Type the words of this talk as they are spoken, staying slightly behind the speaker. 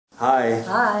Hi.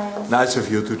 Hi. Nice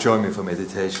of you to join me for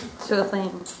meditation. Sure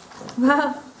thing.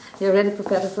 Well, you already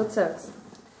prepared the foot soaks.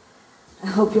 I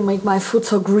hope you make my foot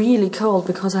soak really cold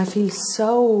because I feel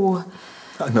so...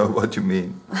 I know what you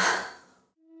mean.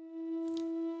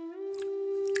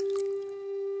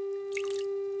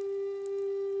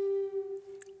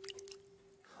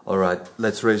 All right,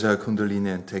 let's raise our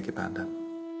kundalini and take a bandha.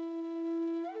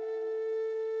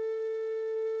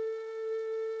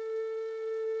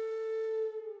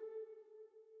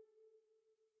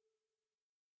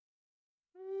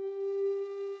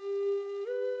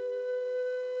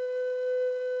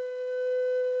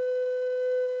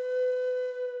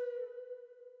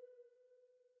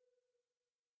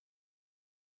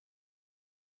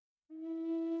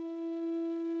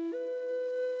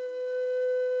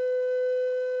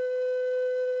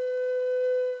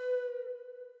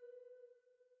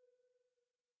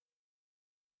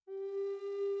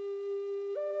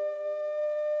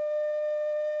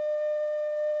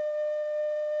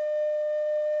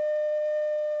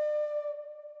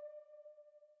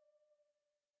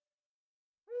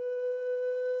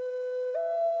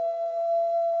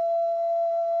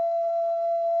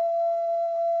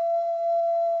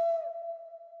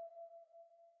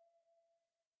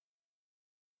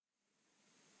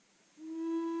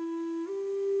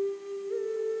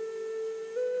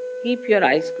 Keep your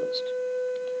eyes closed.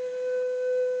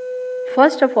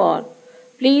 First of all,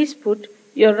 please put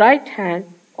your right hand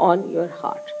on your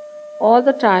heart. All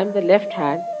the time the left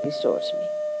hand is towards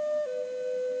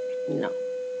me. Now,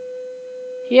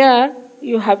 here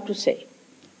you have to say,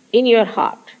 in your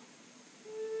heart,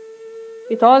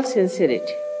 with all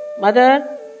sincerity, Mother,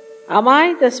 am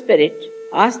I the spirit?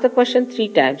 Ask the question 3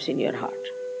 times in your heart.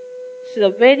 This is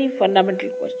a very fundamental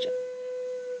question.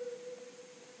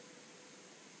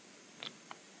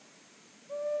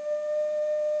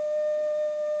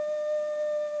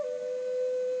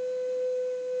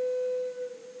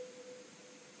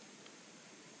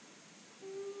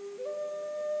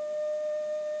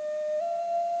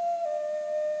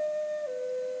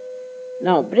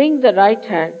 Now bring the right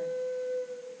hand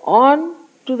on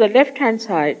to the left hand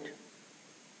side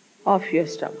of your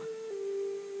stomach,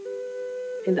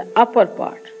 in the upper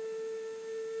part.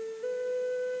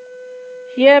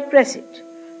 Here press it.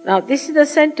 Now this is the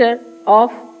center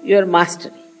of your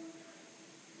mastery,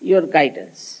 your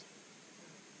guidance,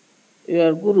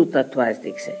 your Guru Tattva as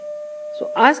they say.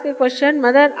 So ask a question,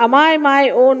 Mother, am I my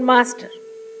own master?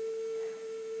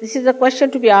 This is a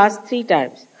question to be asked 3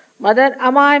 times. Mother,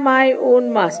 am I my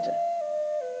own master?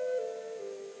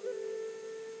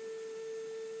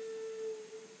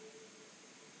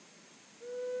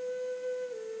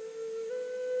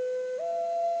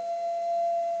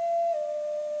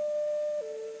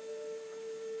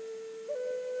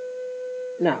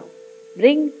 Now,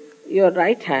 bring your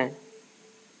right hand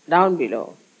down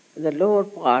below, in the lower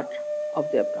part of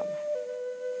the abdomen.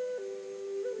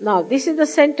 Now, this is the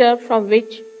center from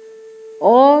which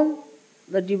all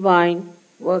the divine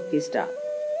work is done.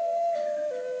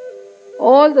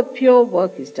 All the pure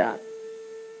work is done.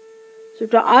 So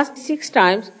to ask 6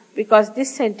 times, because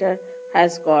this center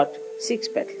has got 6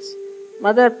 petals.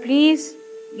 Mother, please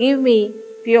give me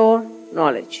pure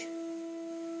knowledge.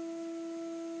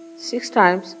 6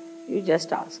 times you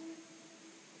just ask.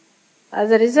 As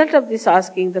a result of this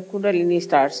asking, the Kundalini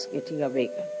starts getting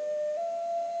awakened.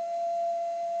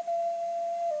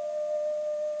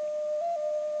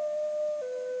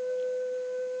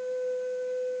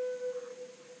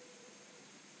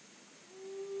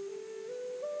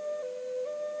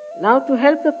 Now to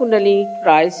help the Kundalini to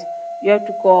rise, you have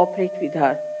to cooperate with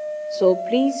her. So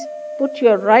please put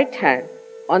your right hand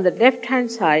on the left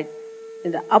hand side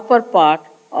in the upper part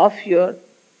of your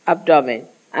abdomen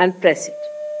and press it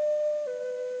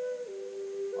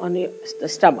on the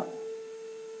stomach.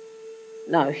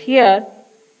 Now here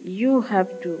you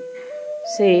have to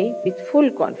say with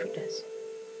full confidence,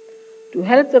 to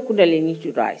help the Kundalini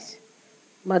to rise,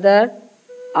 Mother,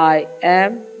 I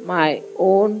am my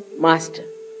own master.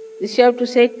 This you have to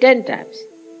say 10 times.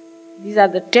 These are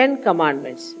the 10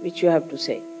 commandments which you have to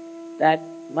say. That,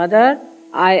 Mother,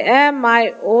 I am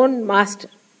my own master.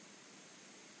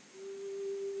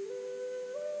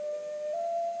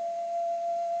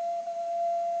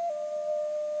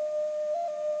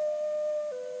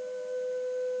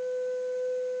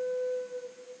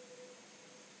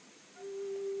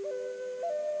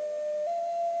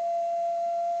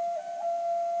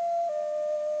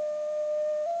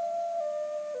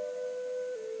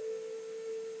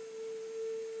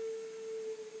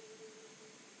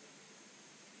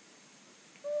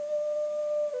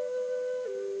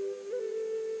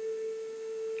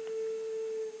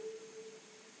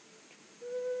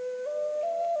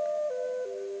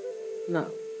 Now,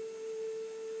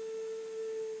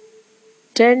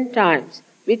 10 times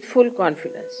with full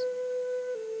confidence.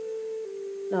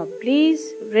 Now,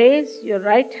 please raise your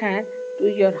right hand to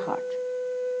your heart.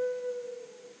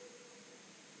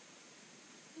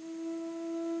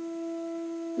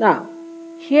 Now,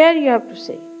 here you have to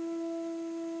say,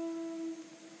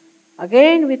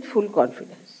 again with full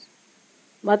confidence,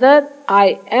 Mother,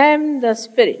 I am the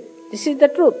Spirit. This is the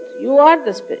truth. You are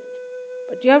the Spirit.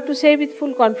 But you have to say with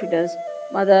full confidence,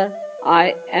 Mother,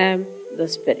 I am the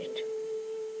Spirit.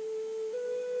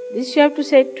 This you have to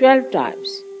say 12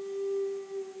 times.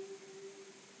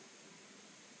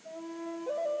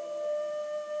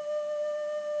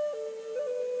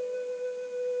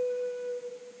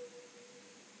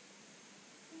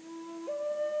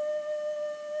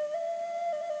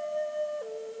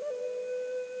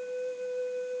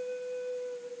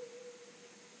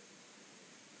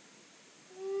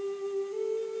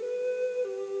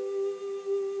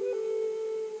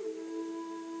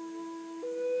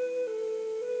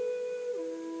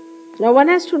 Now one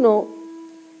has to know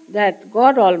that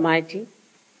God Almighty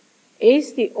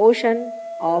is the ocean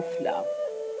of love.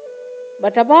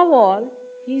 But above all,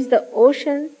 He is the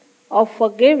ocean of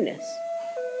forgiveness.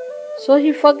 So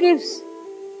He forgives.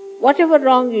 Whatever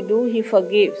wrong you do, He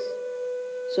forgives.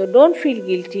 So don't feel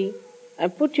guilty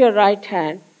and put your right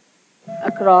hand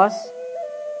across.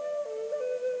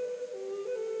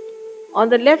 On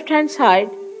the left hand side,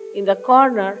 in the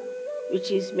corner which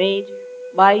is made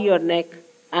by your neck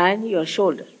and your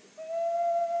shoulder.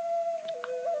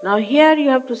 Now here you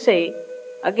have to say,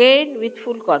 again with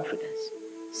full confidence,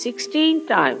 16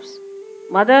 times,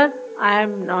 Mother, I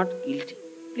am not guilty.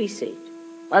 Please say it.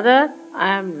 Mother, I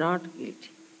am not guilty.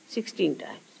 16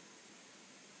 times.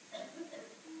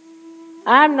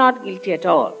 I am not guilty at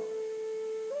all.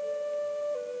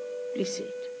 Please say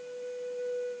it.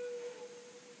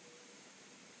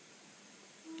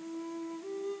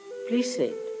 Please say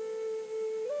it.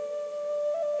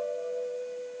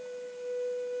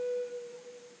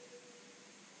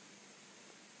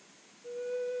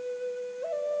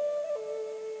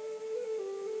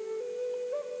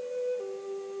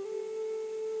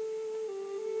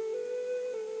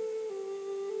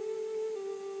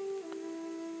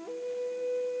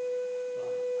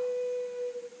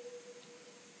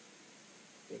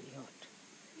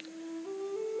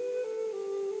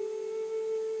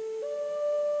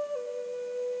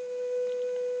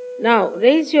 Now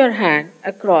raise your hand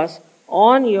across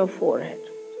on your forehead.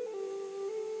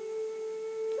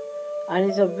 And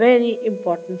it's a very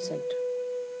important center.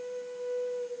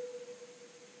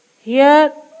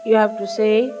 Here you have to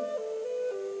say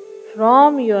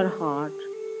from your heart,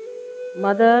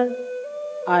 Mother,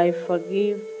 I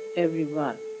forgive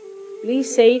everyone.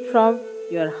 Please say it from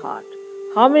your heart.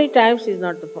 How many times is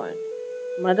not the point.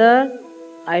 Mother,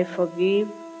 I forgive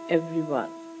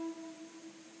everyone.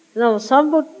 Now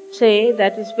some would say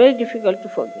that it's very difficult to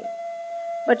forgive.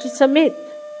 But it's a myth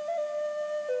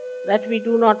that we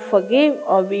do not forgive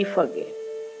or we forgive.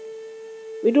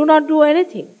 We do not do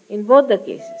anything in both the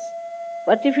cases.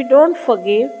 But if we don't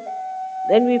forgive,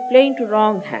 then we play into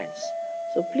wrong hands.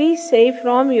 So please say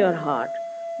from your heart,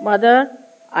 Mother,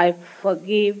 I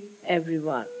forgive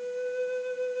everyone.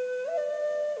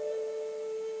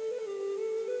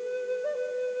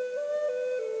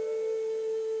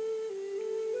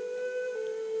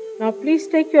 Now please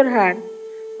take your hand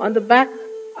on the back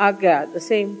agya, the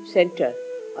same center,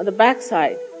 on the back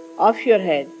side of your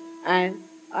head and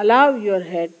allow your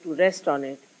head to rest on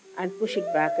it and push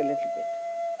it back a little bit.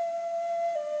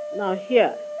 Now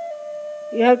here,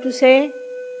 you have to say,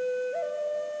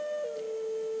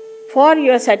 for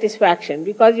your satisfaction,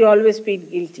 because you always feel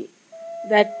guilty,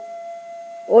 that,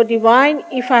 O Divine,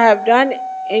 if I have done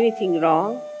anything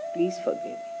wrong, please forgive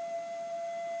me.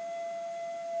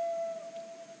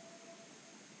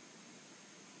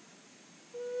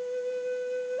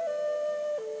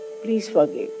 Please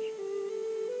forgive me.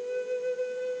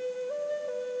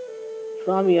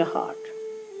 From your heart.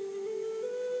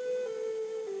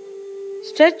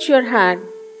 Stretch your hand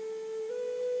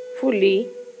fully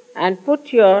and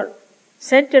put your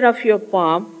center of your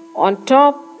palm on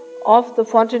top of the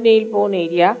fontanelle bone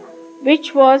area,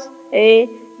 which was a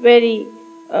very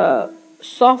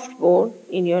soft bone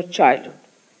in your childhood.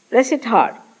 Press it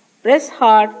hard. Press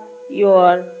hard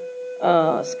your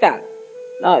scalp.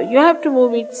 Now you have to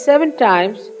move it 7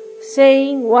 times,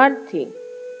 saying one thing,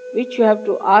 which you have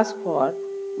to ask for.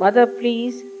 Mother,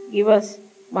 please give us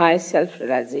my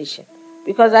self-realization,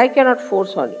 because I cannot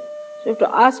force on you. So you have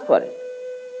to ask for it.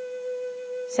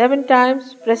 7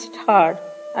 times, press it hard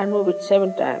and move it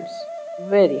 7 times,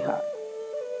 very hard.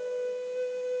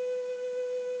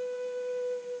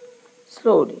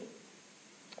 slowly,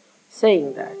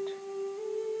 saying that.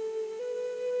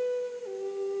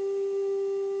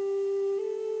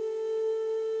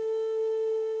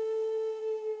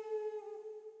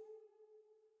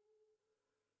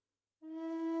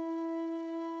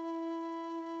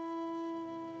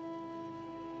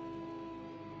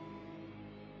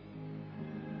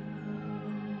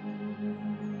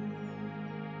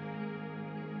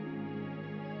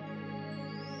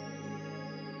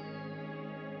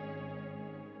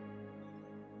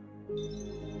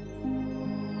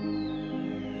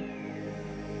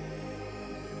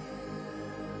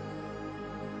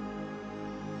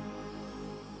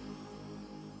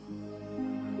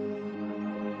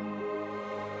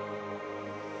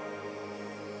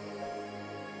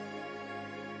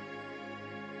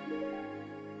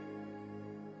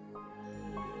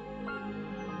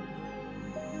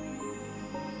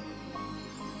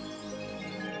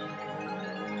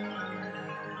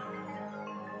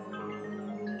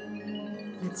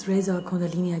 Let's raise our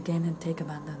Kundalini again and take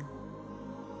abandon.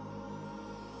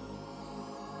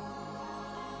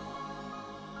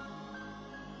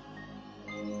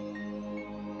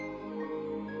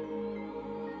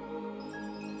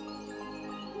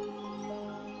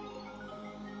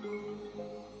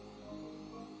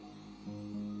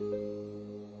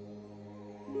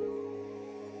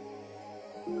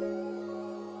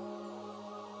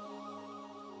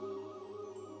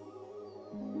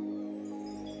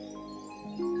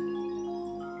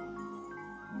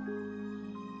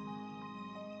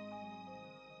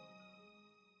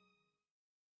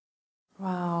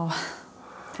 Wow,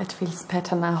 that feels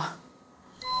better now.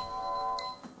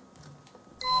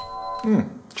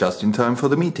 Just in time for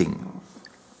the meeting.